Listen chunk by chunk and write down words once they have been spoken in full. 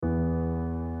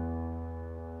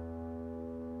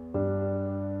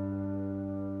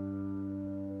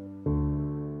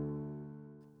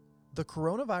The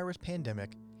coronavirus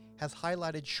pandemic has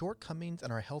highlighted shortcomings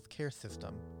in our healthcare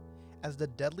system as the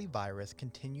deadly virus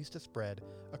continues to spread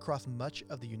across much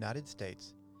of the United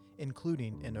States,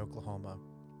 including in Oklahoma.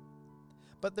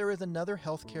 But there is another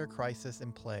healthcare crisis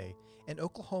in play in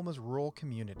Oklahoma's rural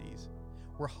communities,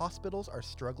 where hospitals are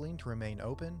struggling to remain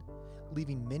open,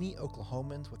 leaving many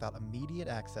Oklahomans without immediate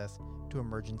access to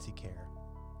emergency care.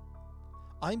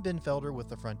 I'm Ben Felder with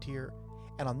The Frontier,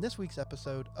 and on this week's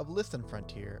episode of Listen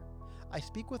Frontier, I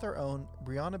speak with our own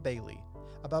Brianna Bailey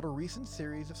about a recent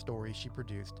series of stories she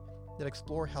produced that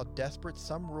explore how desperate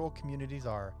some rural communities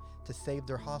are to save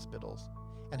their hospitals,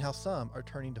 and how some are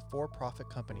turning to for-profit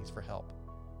companies for help.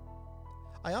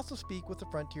 I also speak with The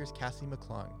Frontier's Cassie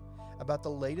McClung about the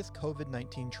latest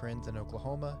COVID-19 trends in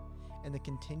Oklahoma and the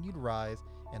continued rise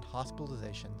in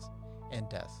hospitalizations and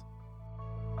deaths.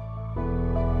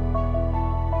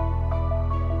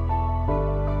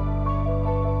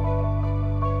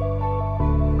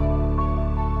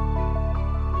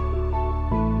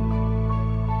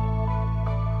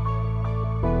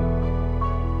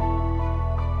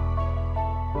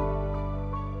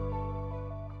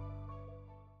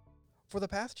 For the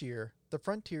past year, The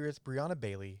Frontier's Brianna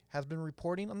Bailey has been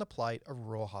reporting on the plight of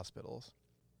rural hospitals.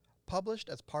 Published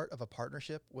as part of a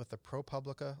partnership with the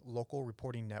ProPublica local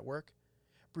reporting network,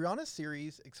 Brianna's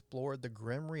series explored the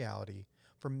grim reality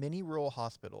for many rural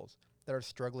hospitals that are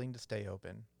struggling to stay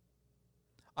open.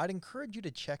 I'd encourage you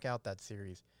to check out that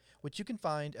series, which you can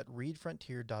find at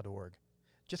readfrontier.org.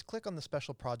 Just click on the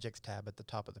Special Projects tab at the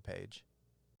top of the page.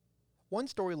 One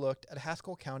story looked at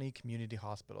Haskell County Community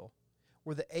Hospital,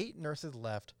 where the 8 nurses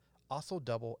left also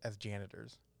double as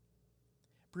janitors.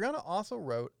 Brianna also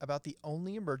wrote about the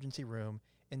only emergency room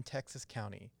in Texas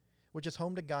County, which is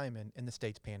home to Guyman in the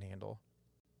state's panhandle.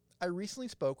 I recently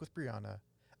spoke with Brianna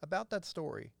about that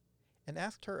story and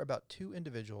asked her about 2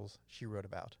 individuals she wrote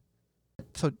about.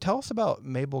 So tell us about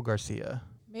Mabel Garcia.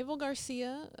 Mabel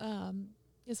Garcia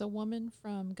is a woman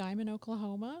from Guyman,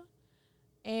 Oklahoma,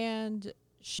 and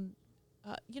she,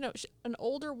 an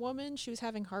older woman. She was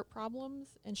having heart problems,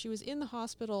 and she was in the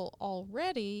hospital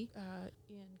already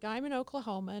in Guyman,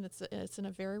 Oklahoma, and it's in a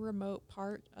very remote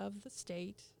part of the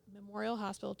state. Memorial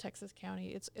Hospital, Texas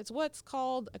County. It's what's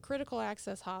called a critical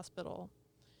access hospital.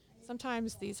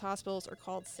 Sometimes these hospitals are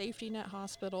called safety net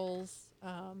hospitals.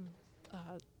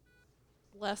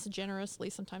 Less generously,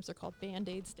 sometimes they're called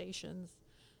Band-Aid stations.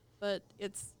 But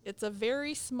it's a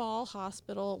very small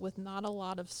hospital with not a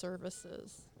lot of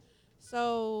services.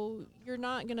 So you're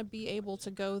not going to be able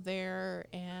to go there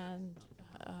and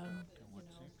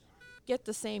get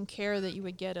the same care that you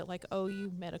would get at like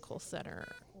OU Medical Center,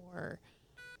 or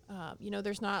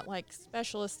there's not like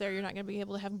specialists there. You're not going to be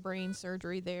able to have brain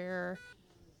surgery there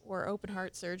or open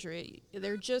heart surgery.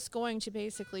 They're just going to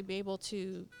basically be able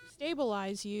to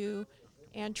stabilize you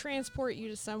and transport you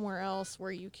to somewhere else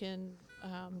where you can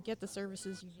get the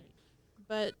services you need.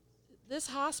 But this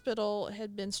hospital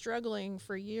had been struggling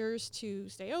for years to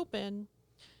stay open,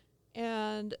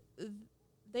 and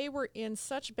they were in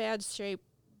such bad shape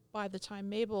by the time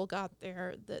Mabel got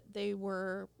there that they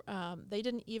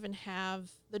didn't even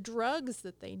have the drugs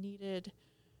that they needed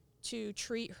to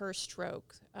treat her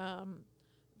stroke.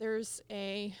 There's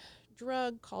a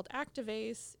drug called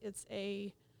Activase. It's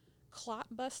a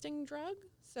clot-busting drug,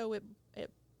 so it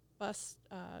busts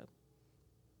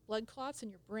blood clots in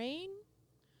your brain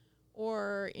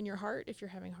or in your heart if you're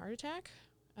having a heart attack.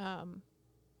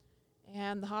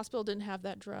 And the hospital didn't have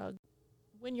that drug.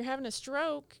 When you're having a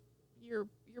stroke, your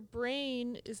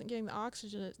brain isn't getting the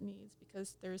oxygen it needs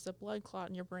because there's a blood clot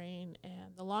in your brain,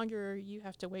 and the longer you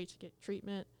have to wait to get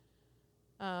treatment,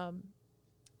 the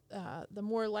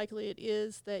more likely it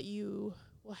is that you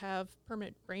will have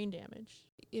permanent brain damage.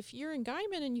 If you're in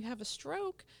Guyman and you have a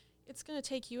stroke, it's going to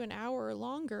take you an hour or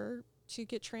longer to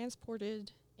get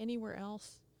transported anywhere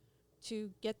else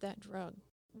to get that drug.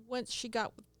 Once she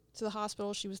got to the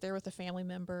hospital, she was there with a family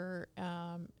member.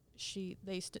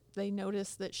 They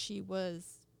noticed that she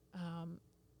was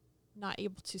not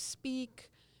able to speak,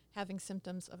 having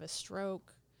symptoms of a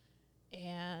stroke,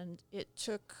 and it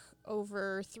took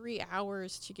over 3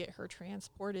 hours to get her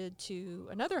transported to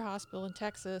another hospital in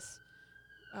Texas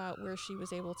where she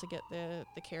was able to get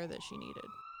the care that she needed.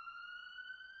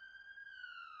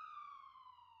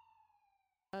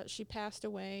 She passed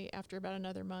away after about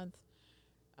another month.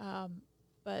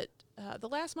 But the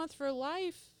last month of her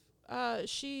life,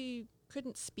 she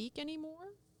couldn't speak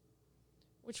anymore,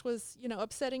 which was,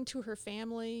 upsetting to her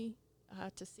family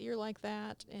to see her like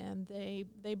that. And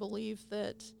they believe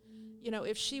that,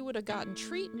 if she would have gotten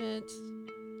treatment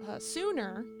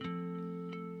sooner,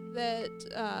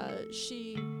 that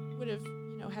she would have,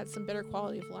 had some better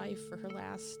quality of life for her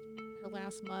last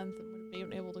month, and would have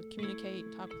been able to communicate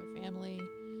and talk with her family.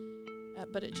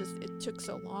 But it took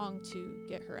so long to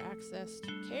get her access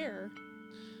to care,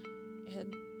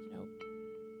 and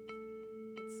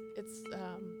it's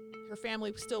her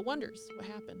family still wonders what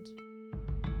happened.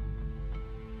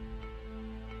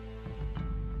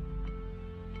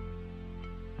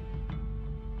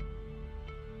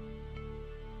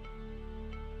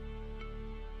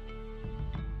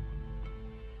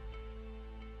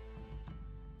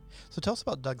 So tell us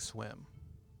about Doug Swim.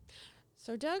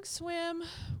 So Doug Swim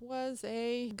was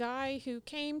a guy who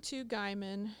came to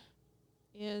Guyman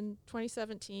in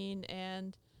 2017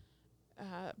 and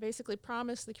basically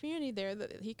promised the community there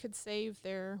that he could save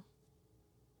their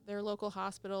local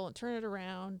hospital and turn it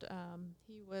around.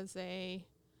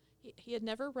 He had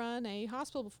never run a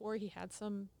hospital before. He had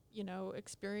some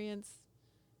experience,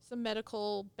 some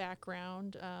medical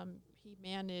background. He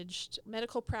managed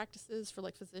medical practices for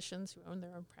physicians who own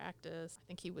their own practice. I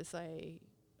think he was a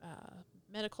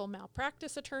medical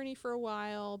malpractice attorney for a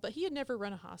while, but he had never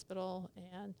run a hospital.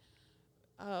 And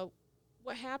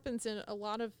what happens in a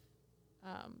lot of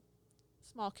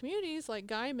small communities like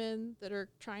Guyman that are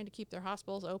trying to keep their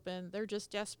hospitals open, they're just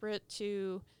desperate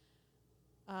to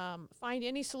find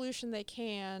any solution they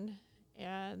can,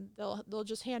 and they'll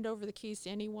just hand over the keys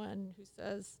to anyone who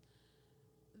says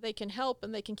they can help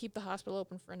and they can keep the hospital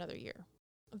open for another year.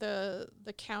 The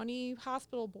county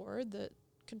hospital board that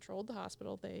controlled the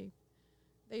hospital, they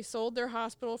sold their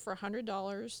hospital for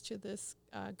 $100 to this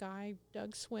guy,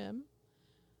 Doug Swim,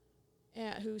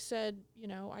 who said,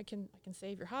 I can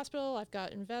save your hospital. I've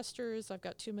got investors. I've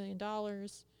got $2 million.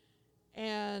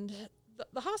 And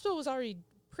the hospital was already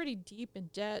pretty deep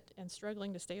in debt and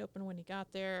struggling to stay open when he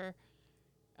got there.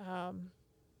 And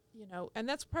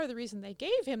that's part of the reason they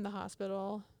gave him the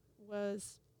hospital,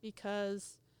 was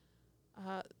because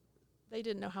they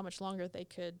didn't know how much longer they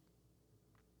could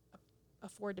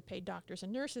afford to pay doctors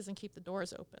and nurses and keep the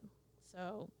doors open.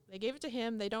 So they gave it to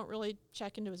him. They don't really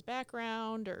check into his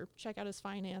background or check out his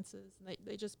finances. And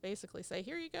they just basically say,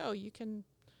 here you go. You can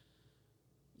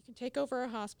take over a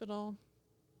hospital.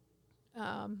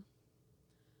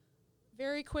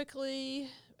 Very quickly,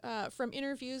 from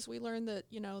interviews, we learned that,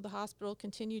 the hospital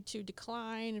continued to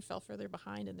decline and fell further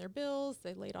behind in their bills.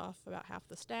 They laid off about half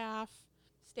the staff.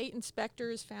 State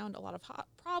inspectors found a lot of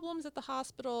problems at the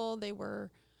hospital. They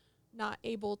were not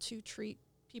able to treat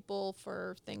people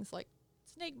for things like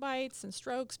snake bites and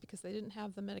strokes because they didn't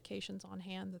have the medications on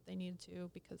hand that they needed to,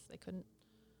 because they couldn't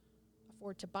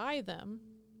afford to buy them.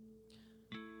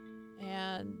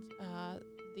 And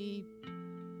the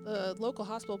local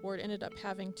hospital board ended up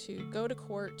having to go to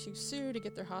court to sue to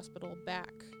get their hospital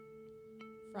back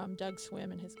from Doug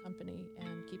Swim and his company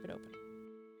and keep it open.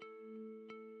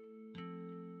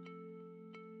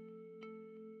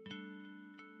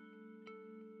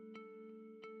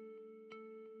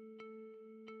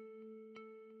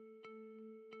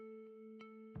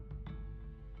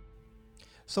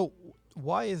 So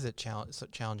why is it so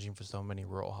challenging for so many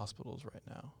rural hospitals right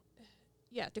now?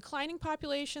 Yeah, declining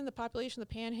population. The population of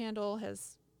the Panhandle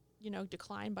has,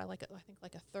 declined by I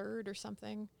think a third or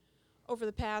something over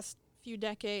the past few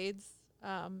decades.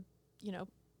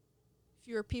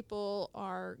 Fewer people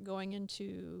are going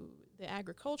into the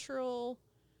agricultural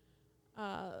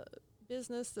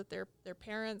business that their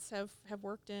parents have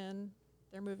worked in.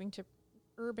 They're moving to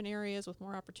urban areas with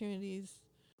more opportunities.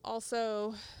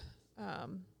 Also,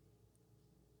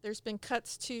 there's been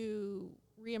cuts to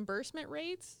reimbursement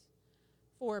rates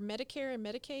for Medicare and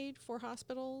Medicaid for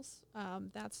hospitals.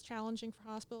 That's challenging for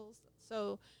hospitals.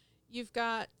 So you've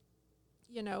got,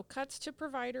 cuts to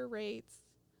provider rates.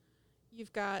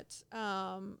 You've got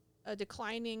a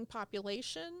declining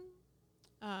population,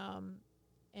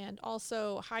 and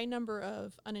also a high number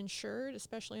of uninsured,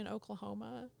 especially in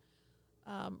Oklahoma.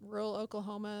 Rural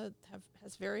Oklahoma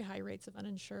has very high rates of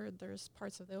uninsured. There's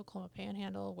parts of the Oklahoma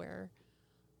Panhandle where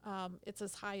it's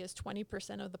as high as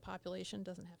 20% of the population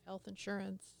doesn't have health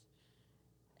insurance.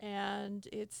 And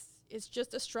it's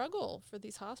just a struggle for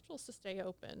these hospitals to stay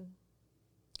open.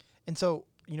 And so,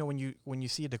 when you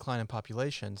see a decline in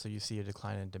population, so you see a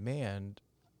decline in demand,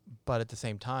 but at the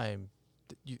same time,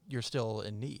 you're still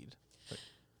in need.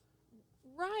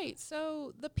 Right.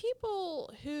 So the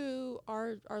people who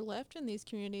are left in these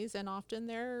communities, and often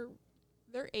they're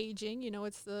aging,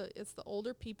 it's the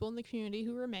older people in the community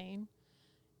who remain,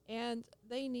 and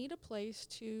they need a place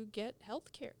to get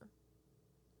health care.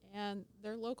 And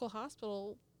their local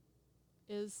hospital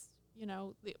is,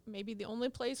 maybe the only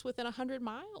place within 100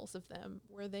 miles of them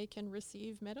where they can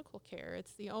receive medical care.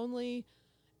 It's the only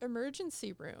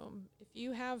emergency room. If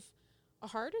you have a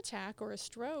heart attack or a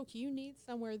stroke, you need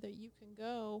somewhere that you can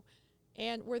go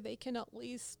and where they can at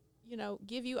least,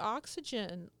 give you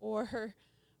oxygen or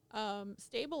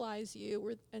stabilize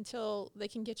you until they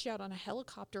can get you out on a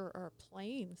helicopter or a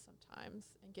plane sometimes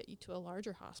and get you to a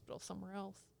larger hospital somewhere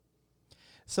else.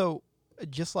 So,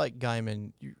 just like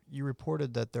Guyman, you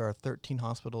reported that there are 13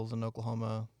 hospitals in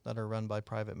Oklahoma that are run by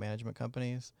private management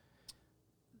companies.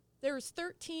 There's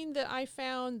 13 that I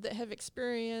found that have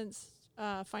experienced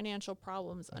financial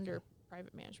problems under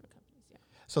private management companies. Yeah.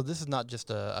 So this is not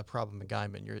just a problem in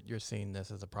Guyman. You're seeing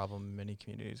this as a problem in many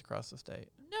communities across the state.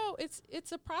 No,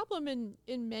 it's a problem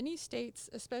in many states,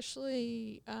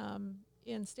 especially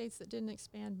in states that didn't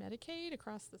expand Medicaid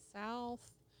across the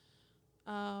South.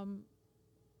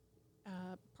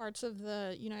 Parts of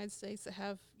the United States that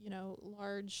have,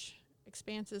 large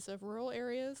expanses of rural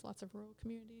areas, lots of rural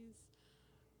communities.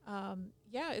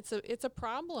 It's a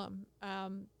problem.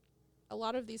 A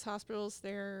lot of these hospitals,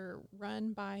 they're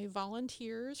run by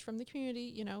volunteers from the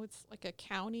community. It's like a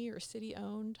county or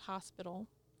city-owned hospital.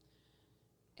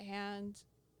 And,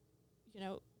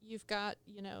 you've got,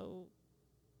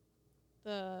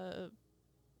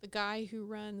 the guy who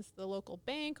runs the local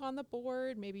bank on the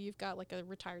board. Maybe you've got like a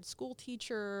retired school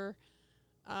teacher.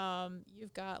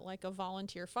 You've got like a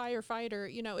volunteer firefighter.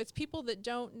 It's people that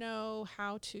don't know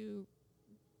how to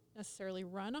necessarily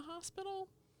run a hospital.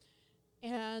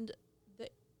 And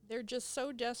they're just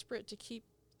so desperate to keep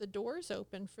the doors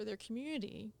open for their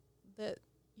community that,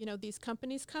 these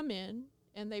companies come in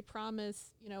and they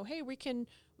promise, hey, we can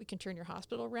turn your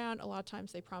hospital around. A lot of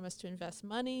times they promise to invest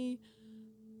money.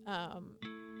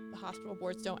 The hospital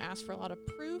boards don't ask for a lot of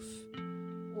proof,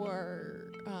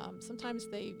 or sometimes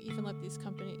they even let these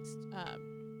companies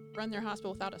run their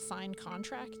hospital without a signed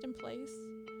contract in place.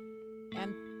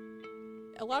 And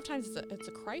a lot of times it's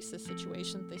a crisis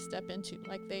situation that they step into.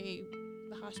 Like the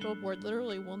hospital board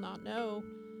literally will not know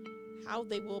how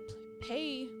they will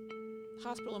pay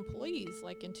hospital employees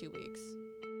like in 2 weeks.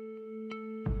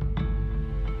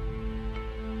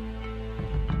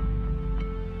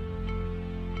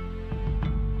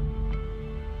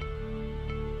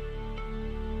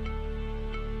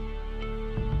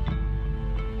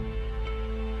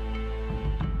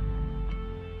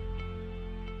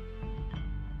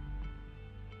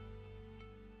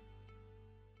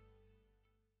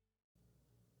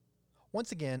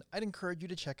 Once again, I'd encourage you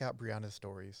to check out Brianna's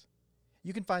stories.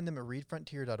 You can find them at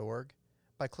readfrontier.org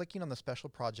by clicking on the Special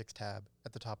Projects tab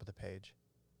at the top of the page.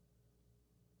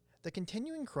 The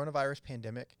continuing coronavirus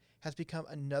pandemic has become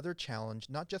another challenge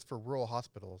not just for rural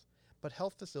hospitals, but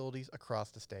health facilities across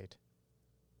the state.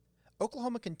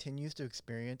 Oklahoma continues to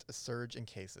experience a surge in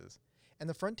cases, and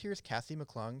the Frontier's Cassie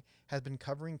McClung has been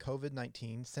covering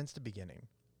COVID-19 since the beginning.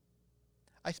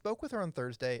 I spoke with her on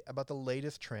Thursday about the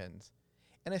latest trends,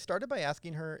 and I started by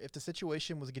asking her if the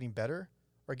situation was getting better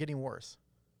or getting worse.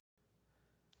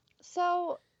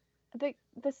 So the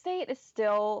state is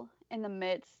still in the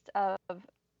midst of,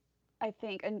 I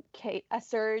think, a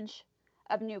surge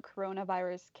of new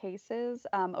coronavirus cases.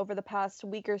 Over the past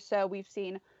week or so, we've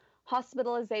seen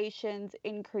hospitalizations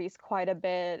increase quite a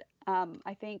bit.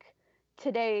 I think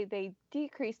today they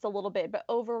decreased a little bit, but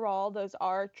overall those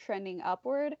are trending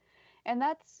upward. And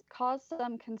that's caused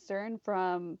some concern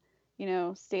from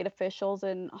state officials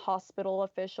and hospital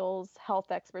officials,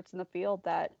 health experts in the field,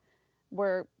 that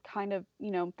we're kind of,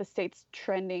 the state's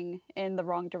trending in the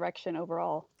wrong direction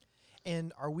overall.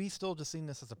 And are we still just seeing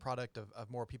this as a product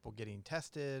of more people getting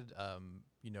tested?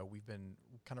 We've been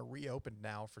kind of reopened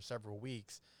now for several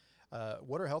weeks.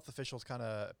 What are health officials kind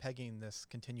of pegging this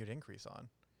continued increase on?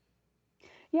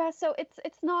 Yeah, so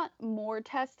it's not more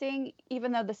testing,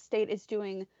 even though the state is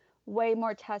doing way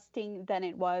more testing than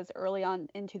it was early on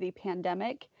into the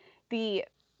pandemic.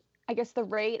 I guess the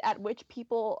rate at which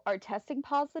people are testing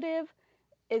positive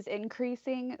is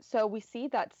increasing. So we see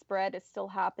that spread is still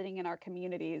happening in our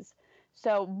communities.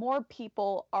 So more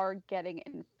people are getting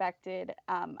infected.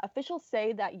 Officials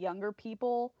say that younger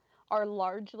people are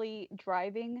largely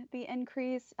driving the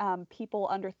increase, people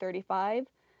under 35.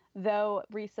 Though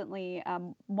recently,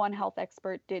 one health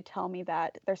expert did tell me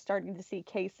that they're starting to see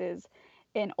cases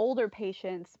in older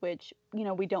patients, which,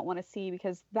 we don't want to see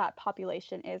because that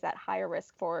population is at higher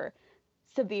risk for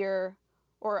severe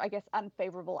or, I guess,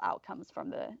 unfavorable outcomes from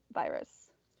the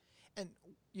virus. And,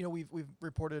 we've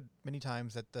reported many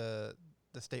times that the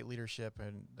state leadership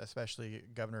and especially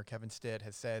Governor Kevin Stitt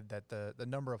has said that the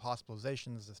number of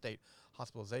hospitalizations, the state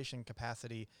hospitalization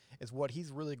capacity, is what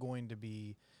he's really going to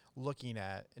be looking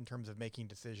at in terms of making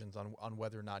decisions on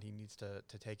whether or not he needs to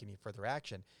take any further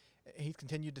action. He's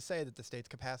continued to say that the state's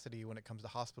capacity when it comes to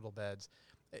hospital beds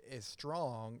is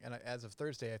strong, and as of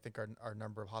Thursday, I think our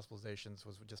number of hospitalizations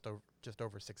was just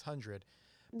over 600.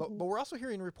 But Hmm. we're also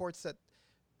hearing reports that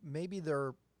maybe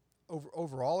they're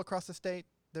overall across the state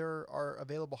there are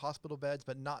available hospital beds,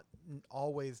 but not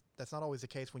always. That's not always the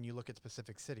case when you look at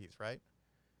specific cities, right?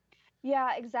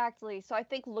 Yeah, exactly. So I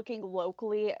think looking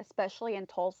locally, especially in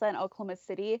Tulsa and Oklahoma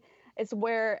City, is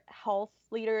where health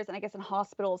leaders and I guess in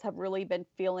hospitals have really been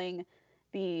feeling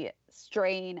the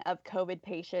strain of COVID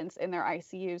patients in their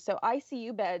ICU. So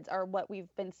ICU beds are what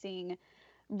we've been seeing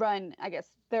run, I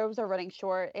guess those are running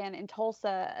short. And in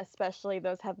Tulsa, especially,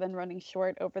 those have been running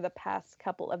short over the past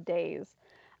couple of days.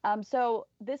 So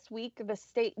this week, the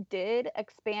state did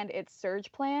expand its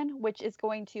surge plan, which is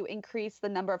going to increase the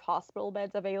number of hospital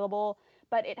beds available,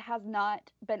 but it has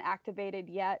not been activated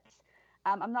yet.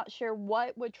 I'm not sure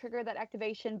what would trigger that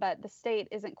activation, but the state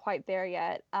isn't quite there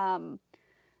yet.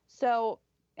 So,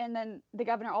 and then the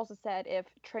governor also said if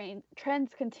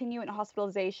trends continue in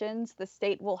hospitalizations, the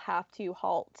state will have to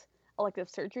halt elective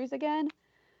surgeries again.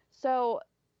 So,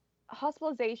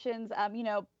 hospitalizations,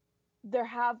 there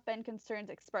have been concerns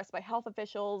expressed by health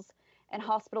officials and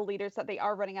hospital leaders that they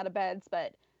are running out of beds,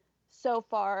 but so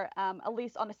far, at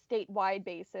least on a statewide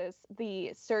basis,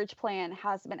 the surge plan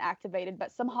has been activated,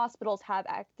 but some hospitals have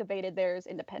activated theirs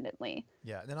independently.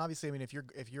 Yeah, and then obviously, I mean, if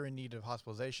you're in need of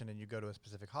hospitalization and you go to a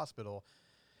specific hospital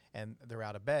and they're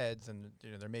out of beds, and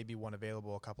there may be one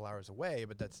available a couple hours away,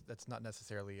 but that's not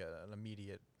necessarily an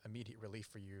immediate relief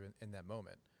for you in that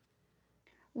moment.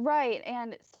 Right.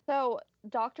 And so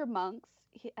Dr. Monks,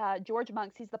 George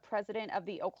Monks, he's the president of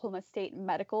the Oklahoma State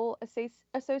Medical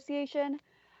Association.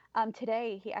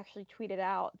 Today, he actually tweeted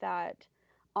out that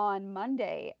on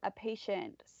Monday, a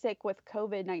patient sick with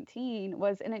COVID-19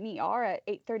 was in an ER at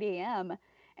 8:30 a.m.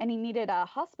 and he needed a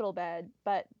hospital bed,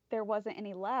 but there wasn't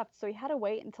any left. So he had to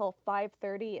wait until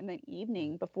 5:30 in the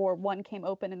evening before one came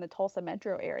open in the Tulsa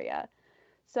metro area.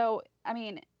 So, I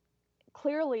mean,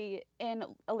 clearly in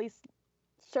at least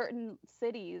certain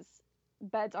cities,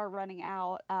 beds are running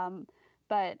out,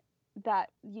 but that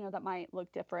might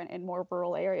look different in more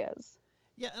rural areas.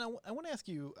 Yeah, and I want to ask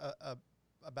you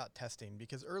about testing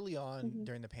because early on Hmm.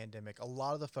 during the pandemic, a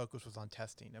lot of the focus was on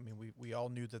testing. I mean, we all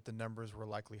knew that the numbers were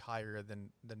likely higher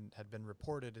than had been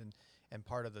reported, and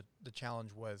part of the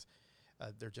challenge was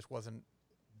there just wasn't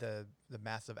the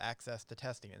massive access to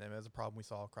testing, and that was a problem we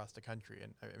saw across the country.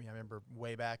 And I mean, I remember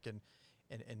way back in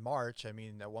March, I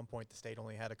mean, at one point the state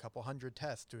only had a couple hundred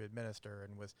tests to administer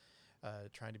and was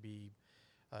trying to be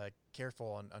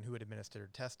careful on who it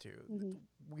administered tests to. Hmm.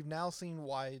 We've now seen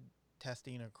wide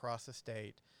testing across the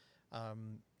state.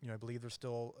 I believe there's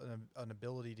still an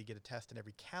ability to get a test in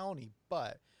every county,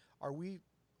 but are we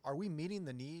are we meeting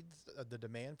the needs, the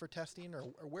demand for testing, or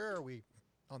where are we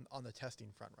on the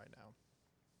testing front right now?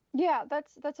 Yeah,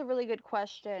 that's a really good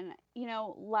question.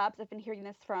 Labs, I've been hearing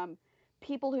this from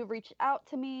people who reach out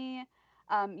to me,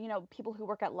 people who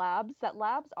work at labs, that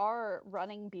labs are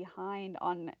running behind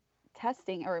on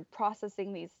testing or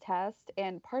processing these tests.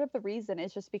 And part of the reason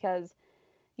is just because,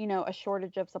 a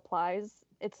shortage of supplies.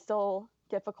 It's still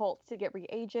difficult to get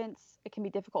reagents. It can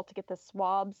be difficult to get the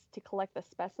swabs to collect the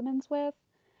specimens with.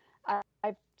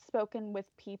 I've spoken with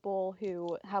people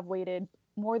who have waited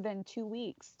more than 2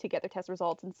 weeks to get their test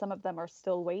results, and some of them are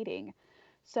still waiting.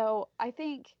 So I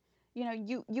think,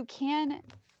 you can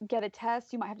get a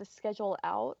test. You might have to schedule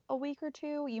out a week or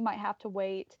two. You might have to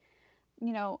wait,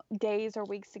 days or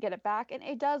weeks to get it back. And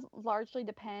it does largely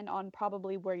depend on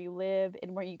probably where you live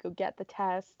and where you go get the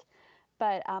test.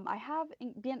 But I have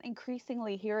been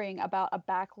increasingly hearing about a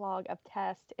backlog of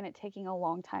tests and it taking a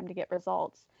long time to get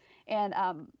results. And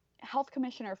Health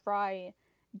Commissioner Fry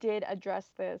did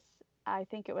address this. I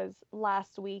think it was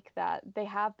last week that they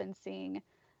have been seeing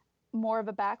more of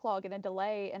a backlog and a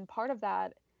delay. And part of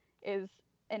that is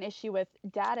an issue with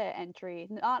data entry.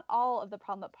 Not all of the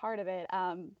problem, but part of it.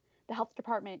 The health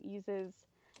department uses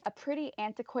a pretty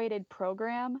antiquated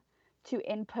program to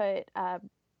input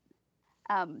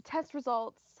test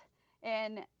results,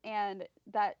 and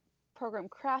that program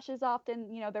crashes often.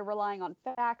 They're relying on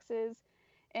faxes,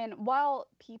 and while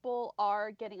people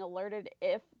are getting alerted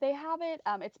if they have it,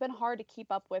 it's been hard to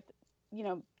keep up with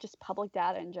just public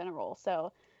data in general.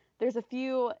 So there's a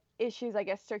few issues, I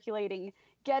guess, circulating,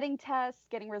 getting tests,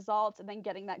 getting results, and then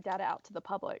getting that data out to the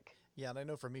public. Yeah, and I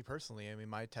know for me personally, I mean,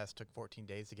 my test took 14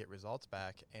 days to get results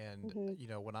back, and Hmm.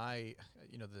 when I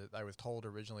was told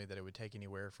originally that it would take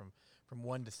anywhere from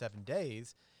 1 to 7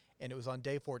 days, and it was on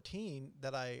day 14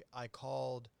 that I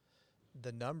called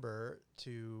the number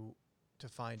to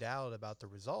find out about the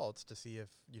results to see if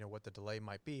what the delay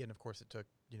might be, and of course it took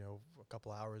a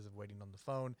couple hours of waiting on the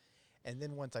phone. And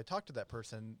then once I talked to that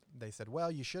person, they said,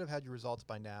 well, you should have had your results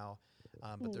by now.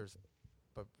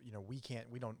 But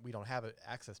we don't have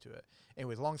access to it.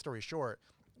 Anyways, long story short,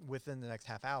 within the next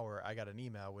half hour, I got an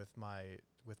email with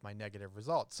my negative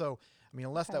results. So, I mean,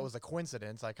 unless that was a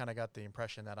coincidence, I kind of got the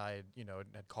impression that I,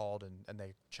 had called and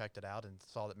they checked it out and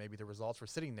saw that maybe the results were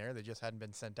sitting there. They just hadn't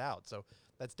been sent out. So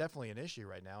that's definitely an issue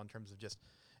right now in terms of just,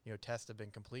 tests have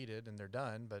been completed and they're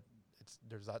done, but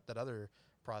there's that other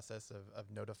process of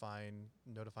notifying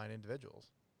individuals.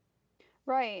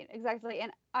 Right, exactly.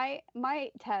 And my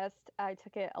test, I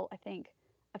took it, I think,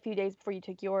 a few days before you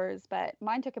took yours, but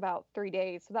mine took about 3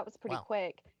 days, so that was pretty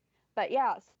quick. But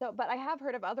yeah, but I have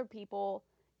heard of other people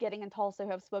getting in Tulsa who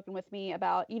have spoken with me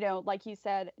about, like you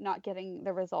said, not getting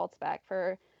the results back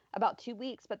for about 2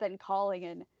 weeks, but then calling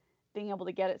and being able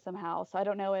to get it somehow. So I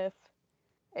don't know if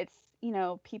it's,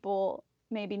 people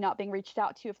maybe not being reached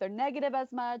out to if they're negative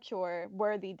as much, or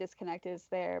where the disconnect is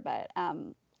there. But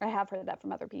I have heard that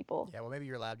from other people. Yeah, well, maybe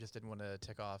your lab just didn't want to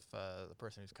tick off the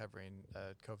person who's covering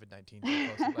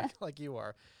COVID-19 so closely like you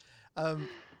are.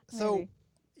 So,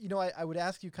 I would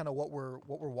ask you kind of what we're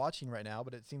watching right now,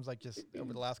 but it seems like just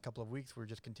over the last couple of weeks, we're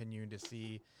just continuing to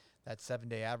see that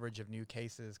 7-day average of new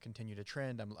cases continue to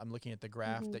trend. I'm looking at the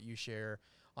graph that you share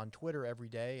on Twitter every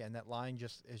day, and that line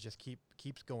just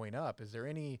keeps going up. Is there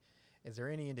any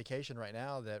indication right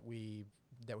now that we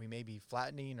may be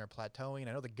flattening or plateauing?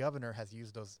 I know the governor has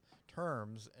used those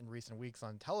terms in recent weeks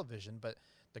on television, but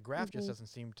the graph just doesn't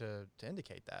seem to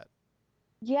indicate that.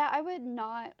 Yeah, I would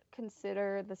not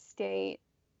consider the state,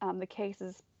 the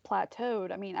cases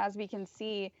plateaued. I mean, as we can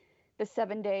see, the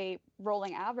 7-day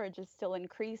rolling average is still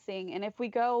increasing. And if we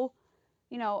go,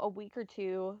 a week or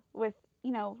two with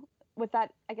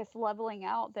that, I guess, leveling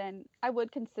out, then I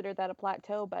would consider that a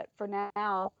plateau. But for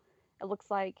now, it looks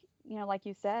like, like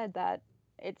you said, that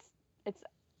it's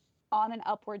on an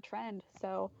upward trend.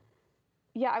 So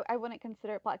yeah, I wouldn't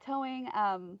consider it plateauing.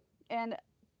 And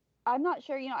I'm not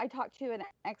sure, I talked to an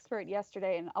expert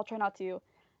yesterday, and I'll try not to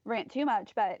rant too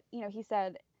much, but he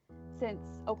said since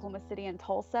Oklahoma City and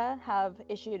Tulsa have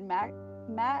issued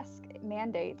mask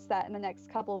mandates, that in the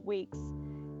next couple of weeks,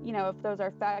 if those are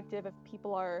effective, if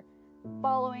people are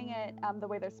following it the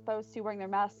way they're supposed to, wearing their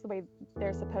masks the way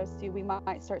they're supposed to, we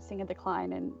might start seeing a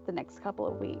decline in the next couple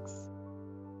of weeks.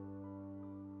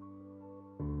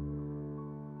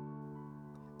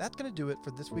 That's going to do it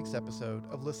for this week's episode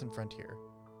of Listen Frontier.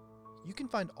 You can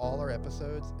find all our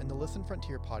episodes in the Listen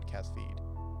Frontier podcast feed.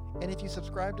 And if you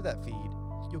subscribe to that feed,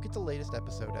 you'll get the latest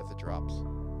episode as it drops.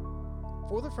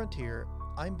 For The Frontier,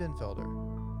 I'm Ben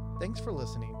Felder. Thanks for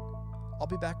listening. I'll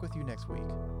be back with you next week.